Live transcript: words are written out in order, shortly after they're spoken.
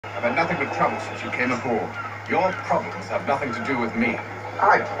I've had nothing but trouble since you came aboard. Your problems have nothing to do with me.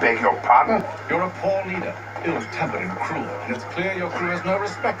 I beg your pardon? You're a poor leader, ill-tempered and cruel, and it's clear your crew has no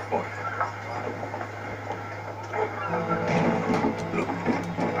respect for you. Look,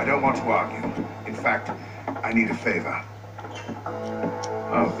 I don't want to argue. In fact, I need a favor.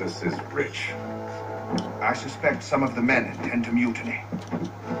 Oh, this is rich. I suspect some of the men intend to mutiny.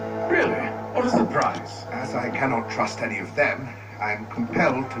 Really? What is the prize? As I cannot trust any of them, I am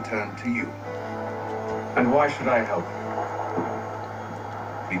compelled to turn to you. And why should I help?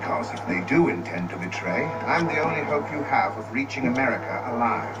 Because if they do intend to betray, I'm the only hope you have of reaching America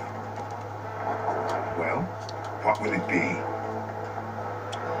alive. Well, what will it be?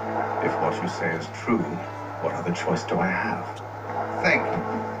 If what you say is true, what other choice do I have? Thank you.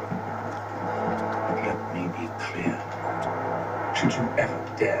 But let me be clear. Should you ever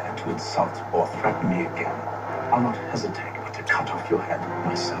dare to insult or threaten me again, I'll not hesitate but to cut off your head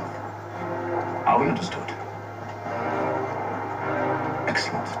myself. Are we understood?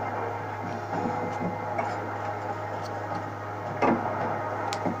 Excellent.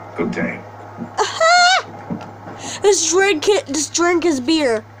 Good day. Just drink his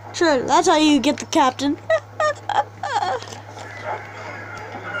beer. Sure, that's how you get the captain.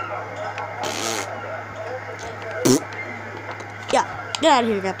 Yeah, get out of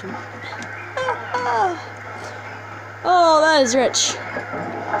here, Captain. Oh, that is rich.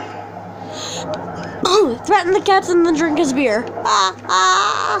 Threaten the captain and then drink his beer.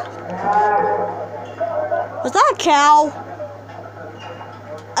 Was that a cow?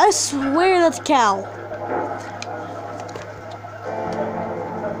 I swear that's a cow.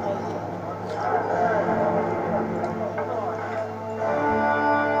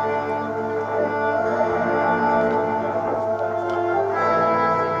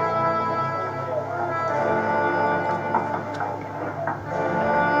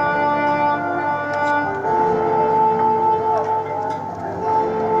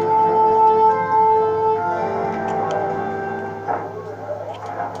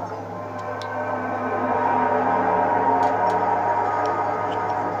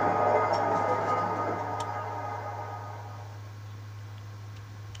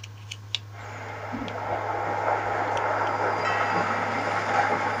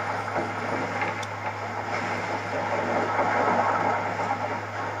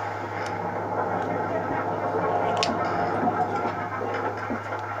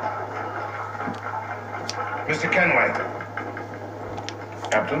 Mr. Kenway.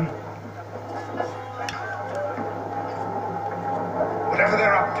 Captain? Whatever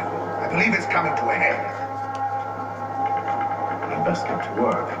they're up to, I believe it's coming to a head. I'd best get to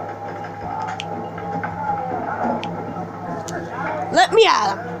work. Let me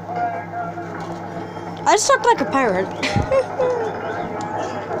at him. I just talk like a pirate.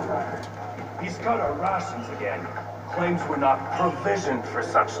 He's got our rations again. Claims we're not provisioned for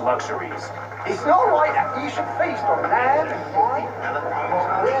such luxuries. It's not right that you should feast on lamb and wine.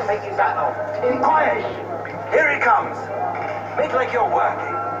 We'll make you that off. Quiet! Here he comes. Make like you're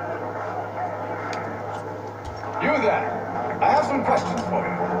working. You there. I have some questions for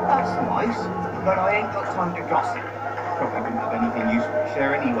you. That's nice, but I ain't got time to gossip. Probably didn't have anything useful to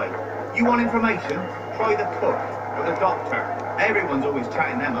share anyway. You want information? Try the cook or the doctor. Everyone's always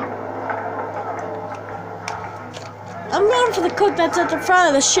chatting them up. I'm going for the cook that's at the front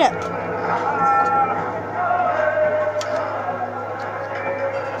of the ship.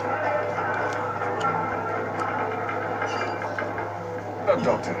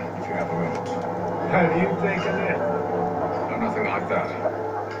 Doctor, if you have a moment. Have you taken it? No, nothing like that.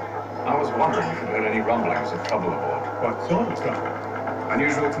 I was wondering if you'd heard any rumblings of trouble aboard. What sort of trouble?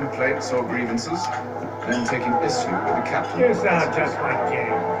 Unusual complaints or grievances? Men taking issue with the captain? You sound just like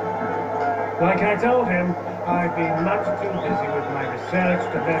James. Like I told him, I've been much too busy with my research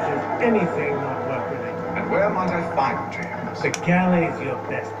to notice anything not work-related. And where might I find James? The galley's your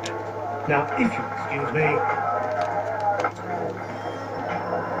best bet. Now, if you excuse me...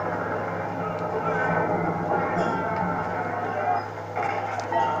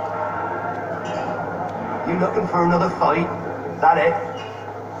 You looking for another fight? That it?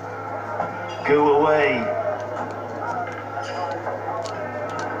 Go away.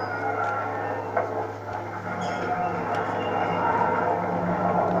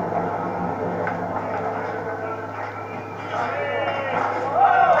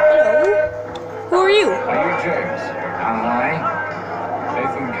 Who are you? Are you James? Aye.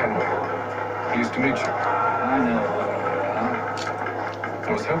 Nathan Kenway. Pleased to meet you. I know who you are.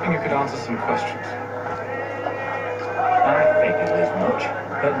 I was hoping you could answer some questions. I figured as much,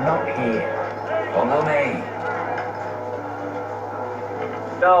 but not here. Follow me.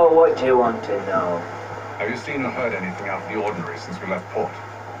 No, what do you want to know? Have you seen or heard anything out of the ordinary since we left port?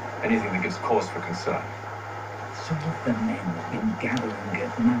 Anything that gives cause for concern? Some of the men have been gathering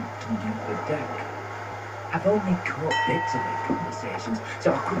at night on the upper deck. I've only caught bits of their conversations, so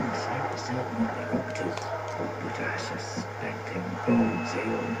I couldn't say for certain what they're up to. But I suspect it bodes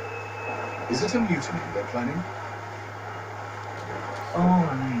ill. Is it a mutiny they're planning? All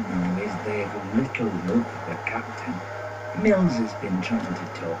I know is they've little love for the captain. Mills has been trying to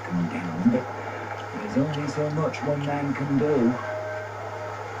talk him down, but there's only so much one man can do.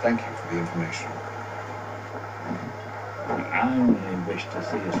 Thank you for the information. I only wish to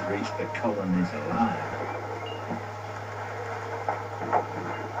see us reach the colonies alive.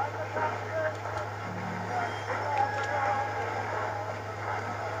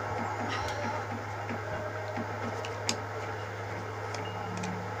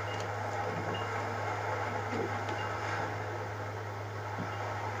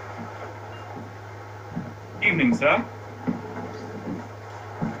 Evening, sir.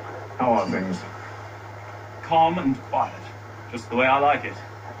 How are things? Calm and quiet. Just the way I like it.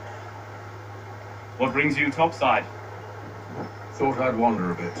 What brings you topside? Thought I'd wander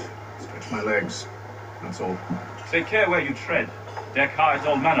a bit. Stretch my legs. That's all. Take care where you tread. Deck hides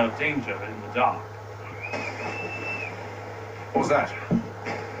all manner of danger in the dark. What was that?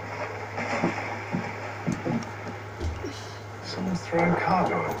 Someone's throwing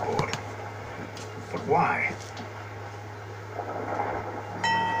cargo overboard. But why?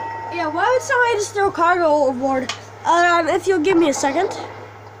 Yeah, why would somebody just throw cargo overboard? If you'll give me a second.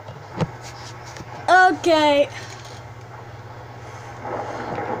 Okay.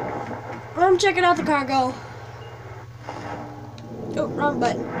 I'm checking out the cargo. Oh, wrong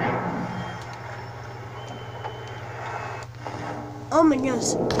button. Oh my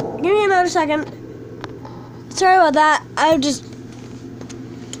goodness. Give me another second. Sorry about that. I'm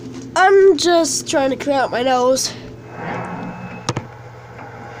just trying to clear out my nose.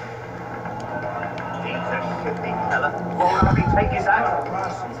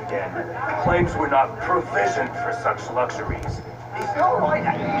 Claims we're not provisioned for such luxuries. Is your right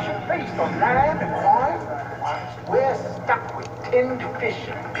ambition based on land and wine? We're stuck with tinned fish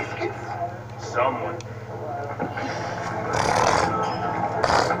and biscuits. Someone.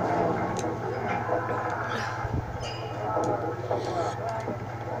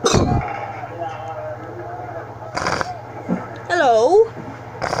 Hello.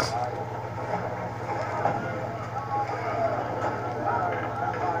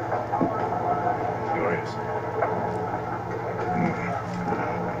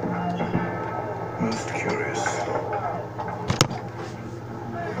 Most curious.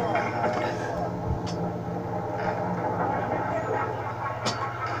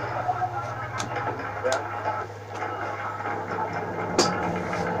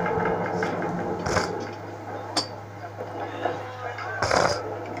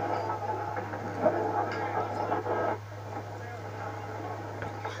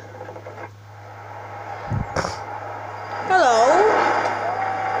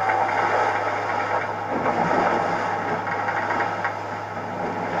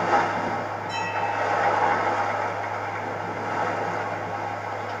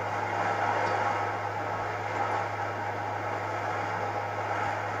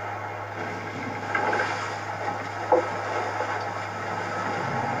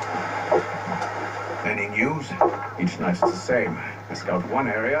 Any news? Each night it's the same. I scout one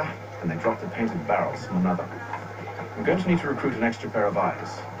area, and they drop the painted barrels from another. I'm going to need to recruit an extra pair of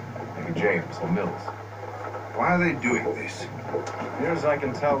eyes. Maybe James or Mills. Why are they doing this? Near as I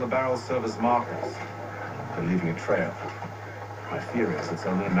can tell, the barrels serve as markers. They're leaving a trail. My fear is it's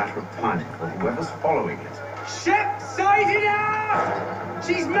only a matter of time before whoever's following it. Ship sighted out!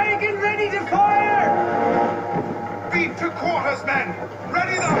 She's making ready to fire! Beat to quarters, men!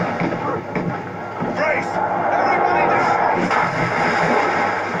 Ready them! Brace! Everybody down!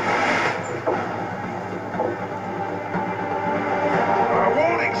 A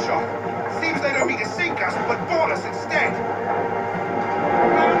warning shot! Seems they don't mean to sink us, but board us instead!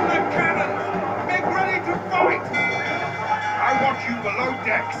 Man the cannons! Make ready to fight! I want you below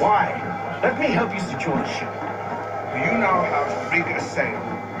decks! Why? Let me help you secure the ship. Do you know how to rig a sail,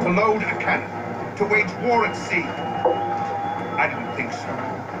 to load a cannon, to wage war at sea? I didn't think so.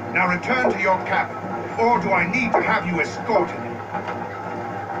 Now return to your cabin, or do I need to have you escorted?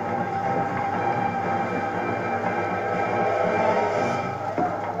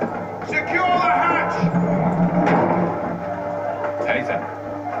 Secure the hatch! Anything.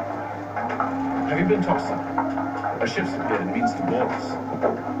 Have you been topside? A ship's appeared and means to board us.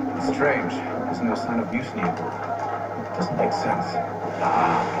 It's strange. There's no sign of mutiny aboard. Doesn't make sense.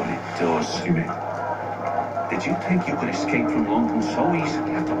 Ah, but it does. What do you mean? Did you think you could escape from London so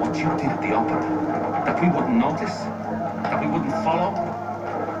easily after what you did at the opera? That we wouldn't notice? That we wouldn't follow?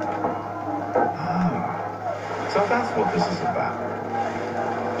 So that's what this is about.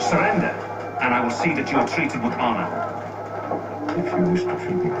 Surrender, and I will see that you are treated with honor. If you wish to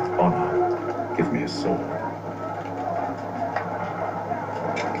treat me with honor, give me a sword.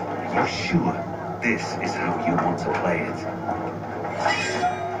 Are you sure this is how you want to play it?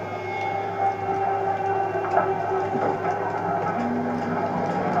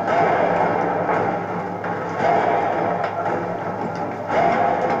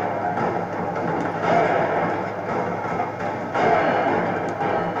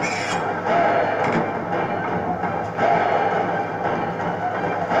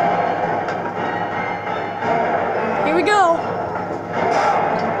 Here we go.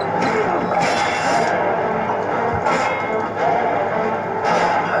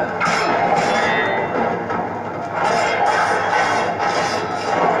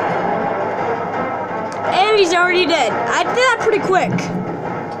 And he's already dead. I did that pretty quick.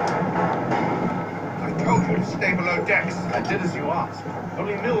 I told you to stay below decks. I did as you asked.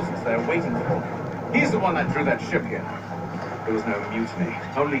 Only Mills was there waiting for me. He's the one that drew that ship here. There was no mutiny.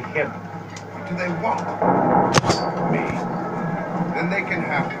 Only him. What do they want? Me? Then they can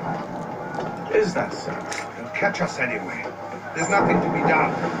have him. Is that so? They'll catch us anyway. There's nothing to be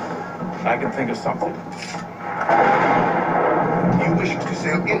done. I can think of something. You wish to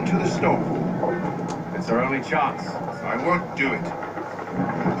sail into the storm. It's our only chance. I won't do it.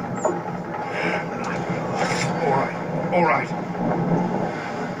 All right. All right.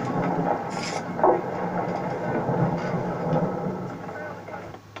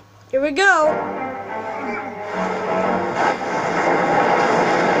 Here we go.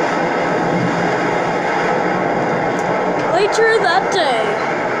 Later that day.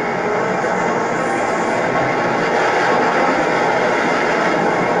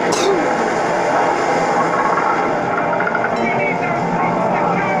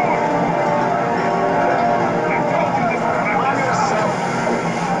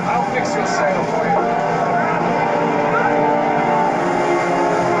 I'll fix your sail for you.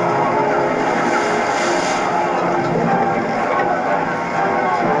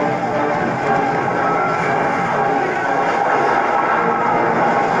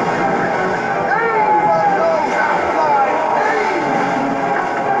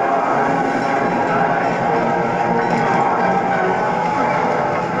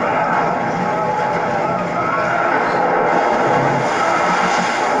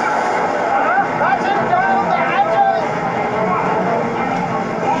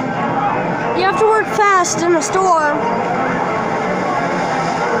 You have to work fast in a storm.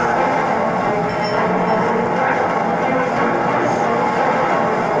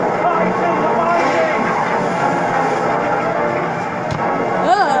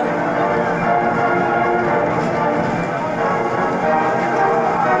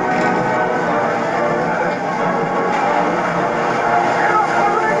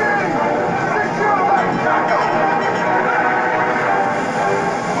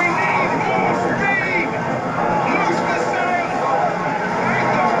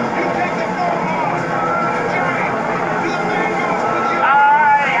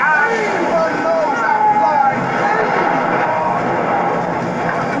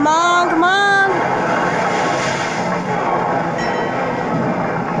 Come on, come on.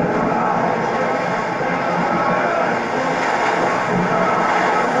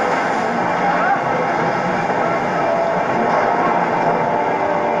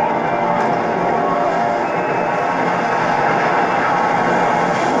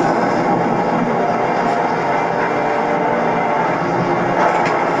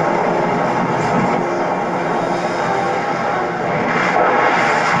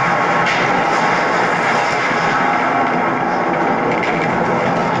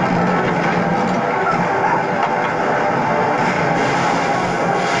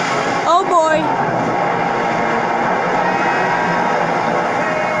 Oh boy.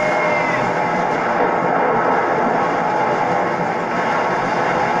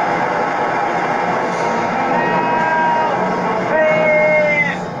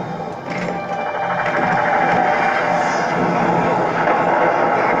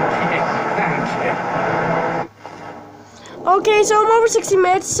 Okay, so I'm over 60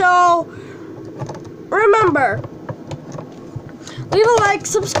 minutes, so remember, leave a like,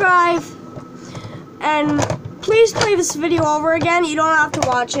 subscribe, and please play this video over again. You don't have to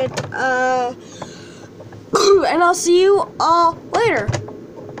watch it. And I'll see you all later.